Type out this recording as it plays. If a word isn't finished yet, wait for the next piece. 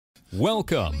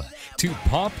Welcome to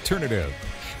Popternative,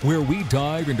 where we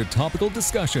dive into topical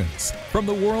discussions from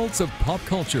the worlds of pop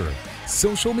culture,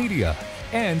 social media,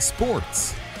 and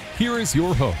sports. Here is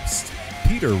your host,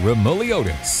 Peter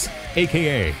Remoliotis,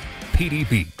 aka PD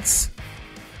Beats.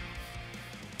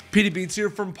 PD Beats here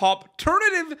from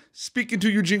Popternative, speaking to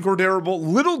Eugene Cordero about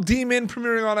Little Demon,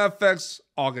 premiering on FX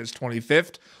August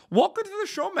 25th. Welcome to the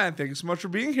show, man. Thank you so much for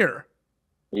being here.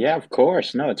 Yeah, of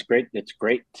course. No, it's great. It's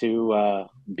great to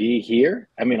be here.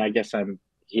 I mean, I guess I'm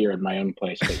here in my own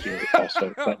place, but you're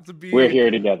also. But we're here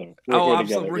together.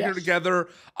 We're here together.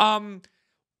 One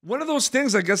of those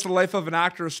things, I guess, the life of an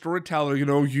actor, a storyteller. You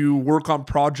know, you work on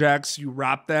projects, you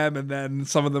wrap them, and then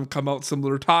some of them come out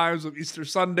similar times of Easter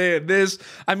Sunday and this.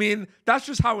 I mean, that's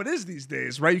just how it is these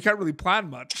days, right? You can't really plan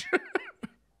much.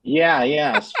 Yeah.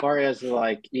 As far as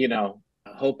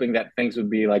hoping that things would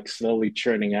be like slowly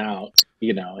churning out.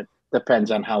 It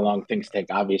depends on how long things take.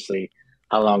 Obviously,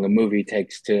 how long a movie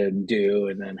takes to do,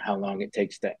 and then how long it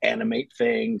takes to animate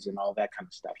things and all that kind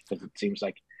of stuff. Because it seems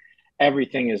like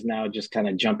everything is now just kind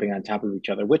of jumping on top of each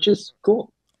other, which is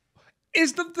cool.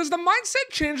 Does the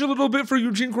mindset change a little bit for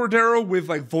Eugene Cordero with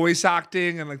like voice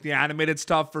acting and like the animated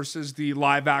stuff versus the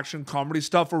live action comedy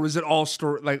stuff, or is it all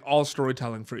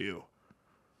storytelling for you?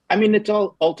 I mean, it's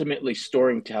all ultimately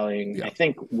storytelling. Yeah. I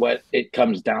think what it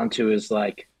comes down to is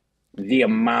like the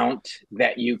amount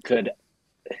that you could,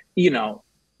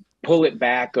 pull it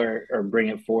back or bring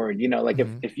it forward.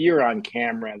 If you're on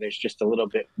camera, there's just a little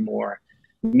bit more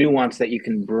nuance that you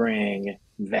can bring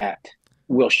that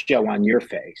will show on your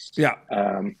face. Yeah.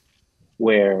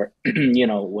 Where,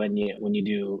 when you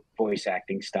do voice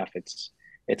acting stuff, it's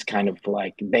kind of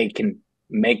like they can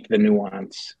make the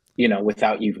nuance,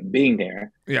 without you being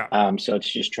there. Yeah. So it's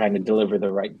just trying to deliver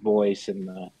the right voice and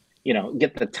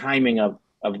get the timing of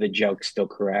the joke still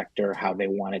correct or how they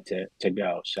want it to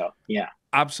go. So, yeah.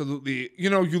 Absolutely. You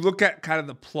look at kind of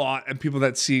the plot and people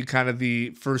that see kind of the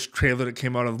first trailer that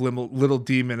came out of Little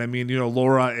Demon. I mean,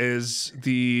 Laura is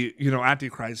the,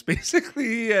 Antichrist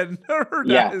basically, and her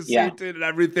dad is Satan and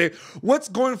everything. What's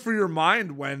going through your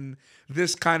mind when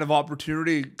this kind of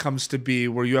opportunity comes to be,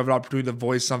 where you have an opportunity to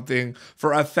voice something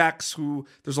for FX, who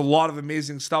there's a lot of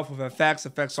amazing stuff with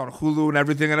FX on Hulu and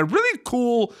everything, and a really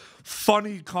cool,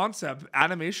 funny concept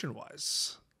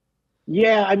animation-wise?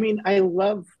 Yeah, I mean, I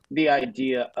love the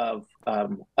idea of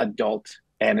adult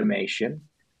animation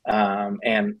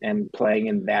and playing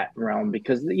in that realm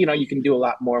because, you can do a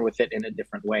lot more with it in a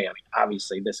different way. I mean,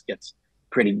 obviously, this gets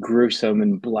pretty gruesome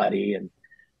and bloody and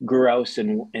gross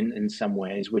in some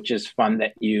ways, which is fun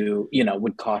that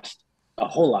would cost a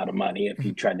whole lot of money if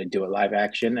you tried to do a live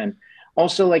action. And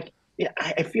also,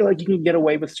 I feel like you can get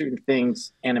away with certain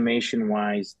things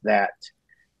animation-wise that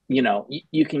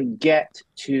you can get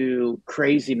to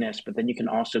craziness, but then you can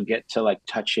also get to like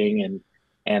touching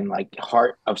and like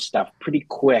heart of stuff pretty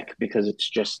quick because it's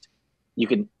just,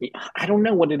 I don't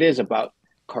know what it is about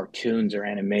cartoons or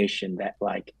animation that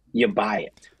like you buy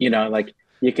it, you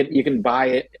can buy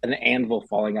it, an anvil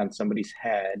falling on somebody's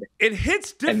head. It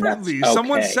hits differently. Okay.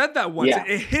 Someone said that once. Yeah.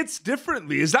 It hits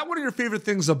differently. Is that one of your favorite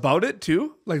things about it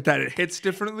too? Like that it hits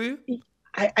differently?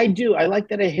 I do. I like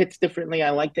that it hits differently. I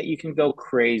like that you can go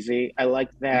crazy. I like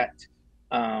that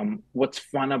what's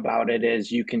fun about it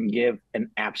is you can give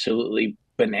an absolutely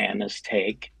bananas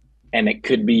take and it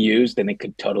could be used and it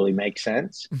could totally make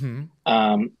sense.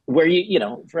 Mm-hmm.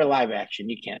 Where for a live action,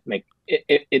 you can't make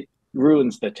it. It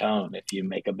ruins the tone if you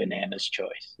make a bananas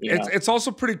choice. It's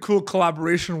also pretty cool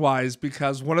collaboration-wise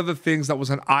because one of the things that was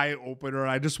an eye-opener,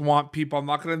 I just want people, I'm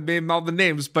not going to name all the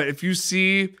names, but if you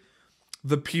see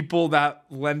the people that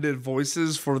lended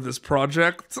voices for this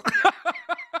project.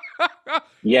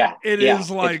 It is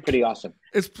like it's pretty awesome.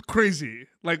 It's crazy,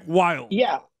 like wild.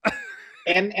 Yeah.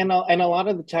 and a lot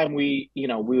of the time we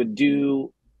would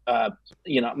do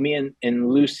me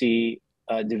and Lucy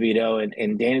DeVito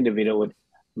and Diane DeVito would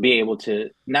be able to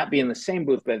not be in the same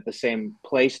booth but at the same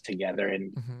place together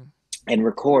and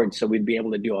record, so we'd be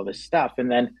able to do all this stuff.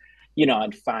 And then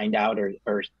I'd find out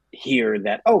or hear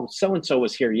that, oh, so-and-so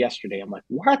was here yesterday. I'm like,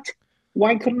 what?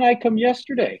 Why couldn't I come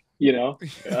yesterday?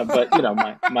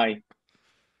 But my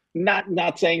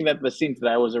not saying that the scenes that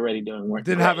I was already doing weren't.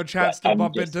 Didn't have a chance to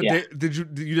bump into. Yeah. You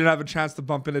didn't have a chance to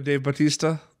bump into Dave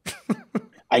Bautista?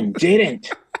 I didn't.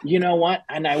 You know what?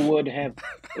 And I would have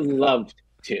loved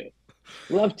to.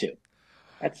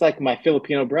 That's like my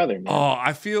Filipino brother, man. Oh,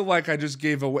 I feel like I just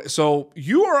gave away. So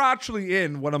you are actually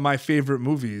in one of my favorite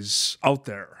movies out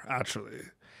there, actually.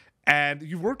 And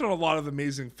you've worked on a lot of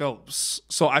amazing films.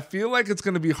 So I feel like it's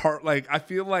going to be hard. Like, I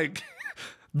feel like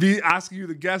me asking you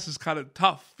to guess is kind of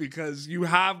tough because you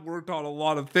have worked on a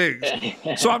lot of things.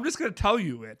 So I'm just going to tell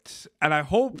you it, and I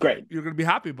hope you're going to be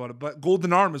happy about it. But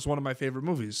Golden Arm is one of my favorite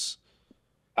movies.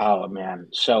 Oh, man.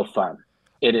 So fun.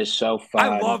 It is so fun.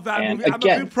 I love that movie. I'm a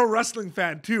big pro wrestling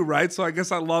fan too, right? So I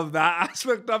guess I love that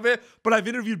aspect of it. But I've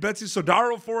interviewed Betsy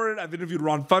Sodaro for it. I've interviewed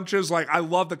Ron Funches. Like, I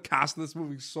love the cast of this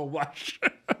movie so much.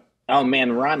 Oh,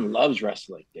 man. Ron loves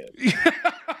wrestling, dude.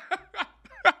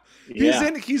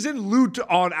 He's in Loot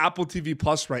on Apple TV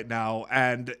Plus right now,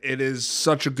 and it is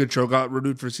such a good show. Got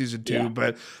renewed for season 2,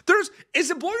 but is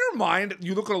it blow your mind?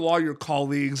 You look at a lot of your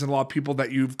colleagues and a lot of people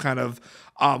that you've kind of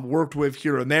worked with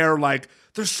here and there. Like,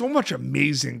 there's so much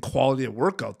amazing quality of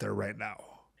work out there right now.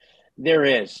 There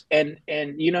is, and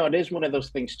you know, it is one of those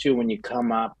things too. When you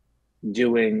come up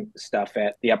doing stuff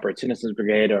at the Upright Citizens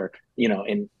Brigade, or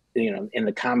in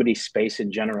the comedy space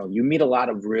in general, you meet a lot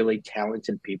of really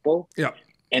talented people. Yeah.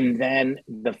 And then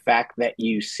the fact that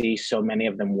you see so many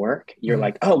of them work, you're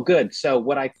like, oh, good. So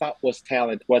what I thought was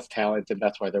talent, and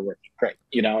that's why they're working great,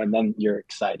 and then you're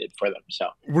excited for them. So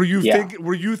were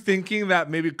you thinking that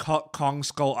maybe Kong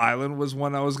Skull Island was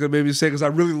one I was going to maybe say, because I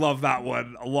really love that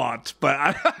one a lot.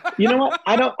 But you know what?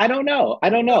 I don't know.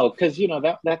 Because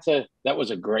that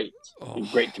was a great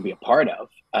to be a part of.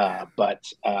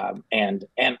 And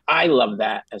I love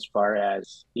that as far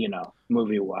as,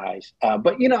 movie wise.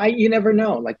 But you never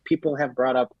know. Like, people have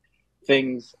brought up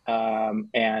things,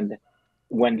 and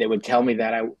when they would tell me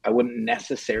that, I wouldn't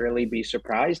necessarily be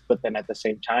surprised, but then at the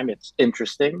same time, it's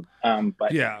interesting.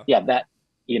 But that,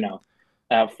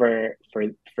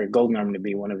 for Golden Arm to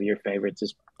be one of your favorites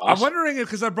is awesome. I'm wondering if,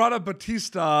 because I brought up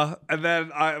Bautista, and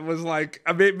then I was like,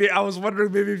 I was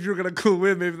wondering maybe if you're gonna clue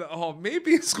in,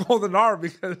 maybe it's Golden Arm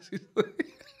because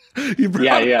you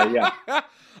brought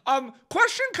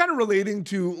question kind of relating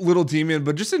to Little Demon,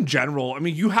 but just in general. I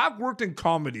mean, you have worked in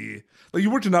comedy, like you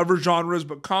worked in other genres,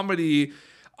 but comedy,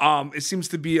 it seems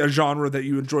to be a genre that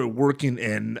you enjoy working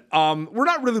in. We're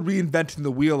not really reinventing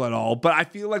the wheel at all, but I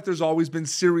feel like there's always been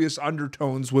serious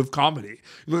undertones with comedy.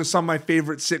 You look at some of my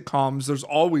favorite sitcoms, there's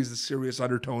always the serious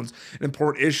undertones and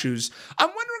important issues. I'm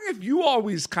wondering if you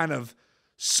always kind of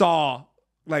saw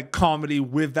like comedy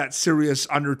with that serious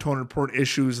undertone and important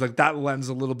issues, like that lens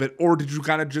a little bit, or did you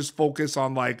kind of just focus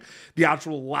on like the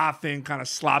actual laughing kind of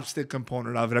slapstick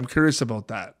component of it? I'm curious about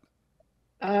that.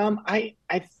 I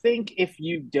think if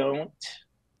you don't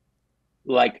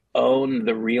like own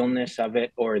the realness of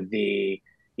it, or the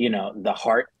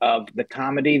heart of the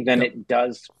comedy, then it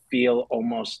does feel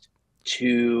almost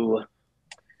too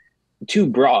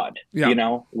broad,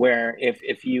 where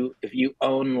if you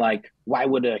own, like, why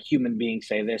would a human being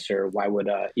say this, or why would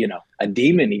a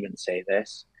demon even say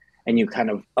this, and you kind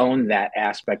of own that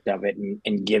aspect of it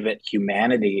and give it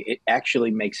humanity, it actually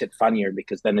makes it funnier,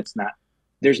 because then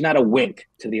there's not a wink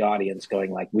to the audience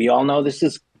going like, we all know this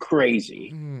is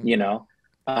crazy,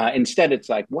 instead it's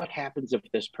like, what happens if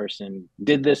this person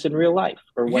did this in real life,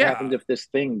 or what happens if this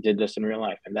thing did this in real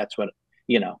life? And that's what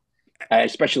I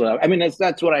especially love. I mean,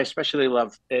 that's what I especially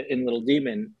love in Little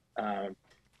Demon.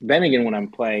 Bennigan, when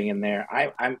I'm playing in there,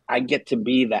 I get to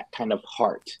be that kind of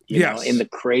heart, you know, in the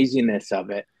craziness of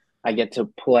it. I get to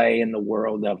play in the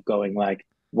world of going like,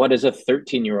 what is a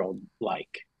 13-year-old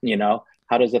like?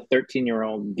 How does a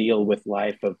 13-year-old deal with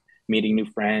life of meeting new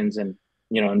friends and,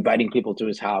 inviting people to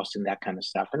his house and that kind of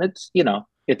stuff? And it's,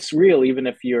 it's real, even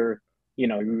if you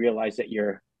realize that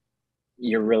your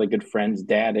really good friend's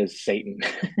dad is Satan.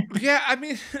 Yeah, I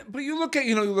mean, but you look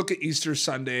at Easter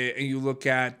Sunday and you look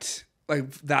at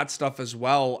like that stuff as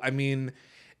well. I mean,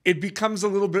 it becomes a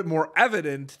little bit more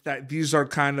evident that these are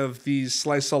kind of these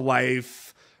slice of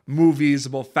life movies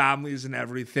about families and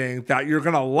everything, that you're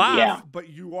going to laugh, but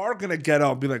you are going to get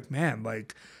out and be like, man,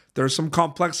 like there's some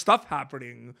complex stuff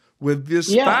happening with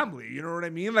this family. You know what I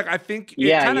mean? Like, I think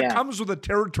it kind of comes with the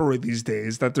territory these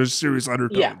days that there's serious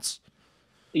undertones.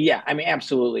 Yeah, I mean,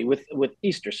 absolutely. With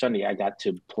Easter Sunday, I got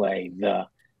to play the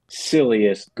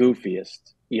silliest,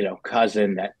 goofiest,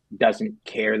 cousin that doesn't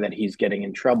care that he's getting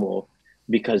in trouble,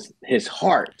 because his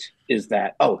heart is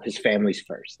that, his family's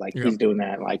first. Like, he's doing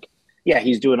that. Like,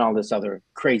 he's doing all this other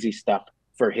crazy stuff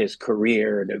for his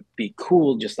career to be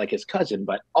cool, just like his cousin.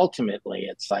 But ultimately,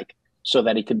 it's like so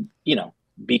that he could,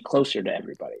 be closer to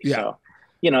everybody. Yeah. So,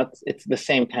 it's the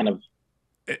same kind of.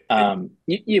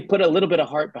 You put a little bit of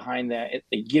heart behind that,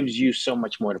 it gives you so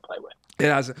much more to play with. It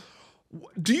has.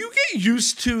 Do you get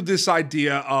used to this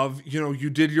idea of, you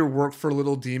did your work for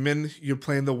Little Demon, you're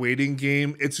playing the waiting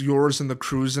game, it's yours and the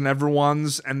crew's and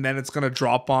everyone's, and then it's going to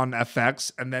drop on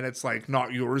FX, and then it's like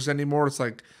not yours anymore, it's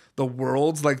like the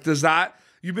world's? Like, does that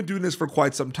you've been doing this for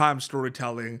quite some time,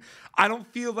 storytelling. I don't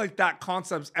feel like that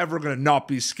concept's ever going to not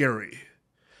be scary.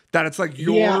 That it's like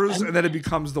yours and then it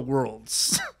becomes the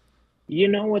world's. You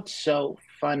know what's so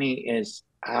funny is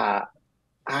I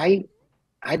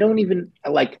don't even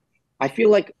like, I feel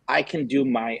like I can do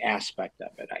my aspect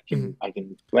of it. I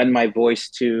can lend my voice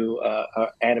to an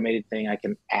animated thing. I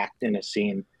can act in a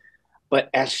scene. But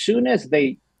as soon as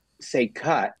they say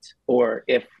cut, or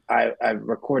if I've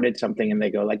recorded something and they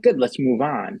go like, good, let's move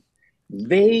on.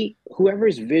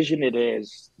 Whoever's vision it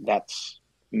is that's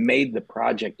made the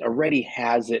project already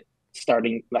has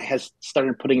started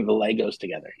putting the Legos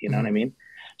together. You know what I mean?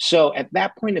 So at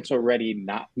that point, it's already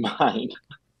not mine,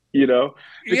 you know,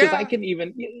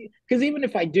 because even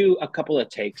if I do a couple of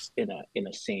takes in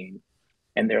a scene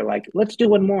and they're like, let's do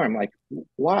one more. I'm like,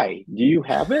 why? Do you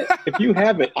have it? If you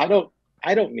have it, I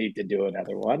don't need to do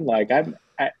another one. Like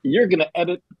you're going to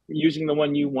edit using the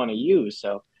one you want to use.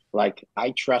 So like,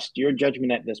 I trust your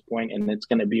judgment at this point, and it's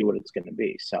going to be what it's going to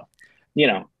be. So, you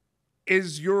know.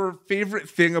 Is your favorite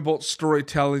thing about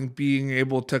storytelling being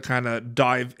able to kind of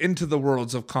dive into the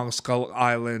worlds of Kong Skull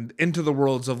Island, into the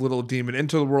worlds of Little Demon,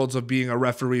 into the worlds of being a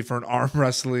referee for an arm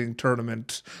wrestling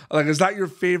tournament? Like, is that your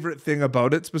favorite thing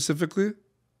about it specifically?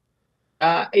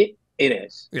 It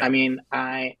is. Yeah. I mean,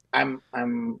 I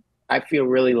feel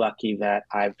really lucky that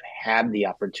I've had the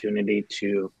opportunity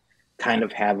to kind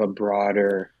of have a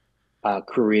broader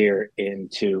career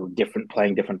into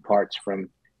playing different parts, from,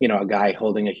 you know, a guy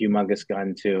holding a humongous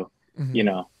gun to, you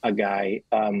know, a guy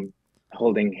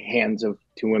holding hands of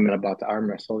two women about to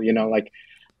arm wrestle, you know, like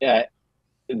that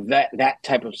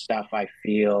type of stuff. I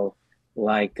feel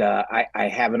like I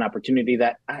have an opportunity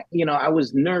that, I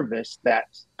was nervous that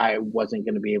I wasn't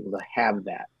going to be able to have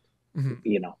that,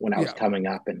 you know, when I was coming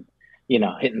up and, you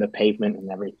know, hitting the pavement and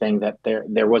everything, that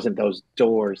there weren't those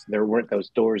doors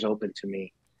open to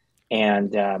me.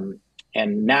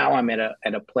 And now I'm at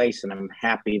a place, and I'm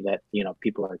happy that, you know,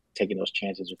 people are taking those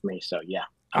chances with me. So yeah,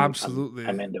 absolutely,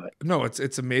 I'm into it. No,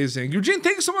 it's amazing. Eugene,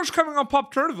 thank you so much for coming on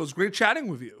Pop Turnitive. It was great chatting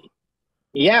with you.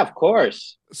 Yeah, of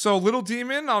course. So Little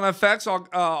Demon on FX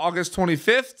August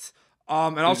 25th,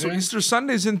 and also Easter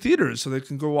Sundays in theaters, so they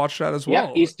can go watch that as well.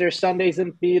 Yeah, Easter Sundays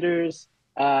in theaters.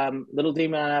 Little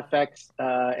Demon on FX,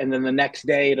 and then the next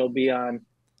day it'll be on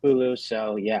Hulu.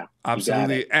 So yeah,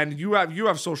 absolutely. And you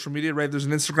have social media, right? There's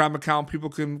an Instagram account people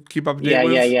can keep up to date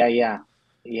with.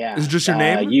 Yeah. Is it just your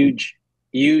name?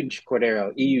 Eugene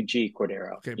Cordero, EUG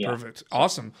Cordero. Okay, perfect.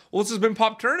 Awesome. Well, this has been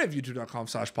Pop Turnitive,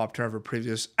 youtube.com/PopTurnitive for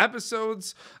previous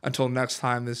episodes. Until next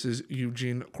time, this is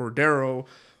Eugene Cordero,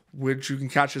 which you can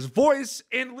catch his voice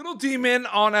in Little Demon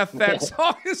on FX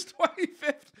August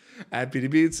 25th at BD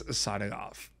Beats, signing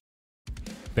off.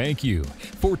 Thank you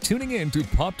for tuning in to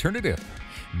Pop Turnitive.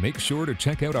 Make sure to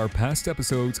check out our past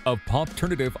episodes of Pop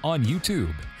Turnitive on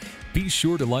YouTube. Be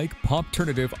sure to like Pop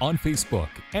Turnitive on Facebook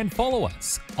and follow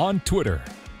us on Twitter.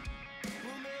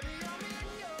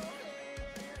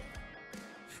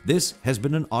 This has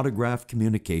been an Autograph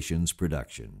Communications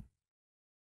production.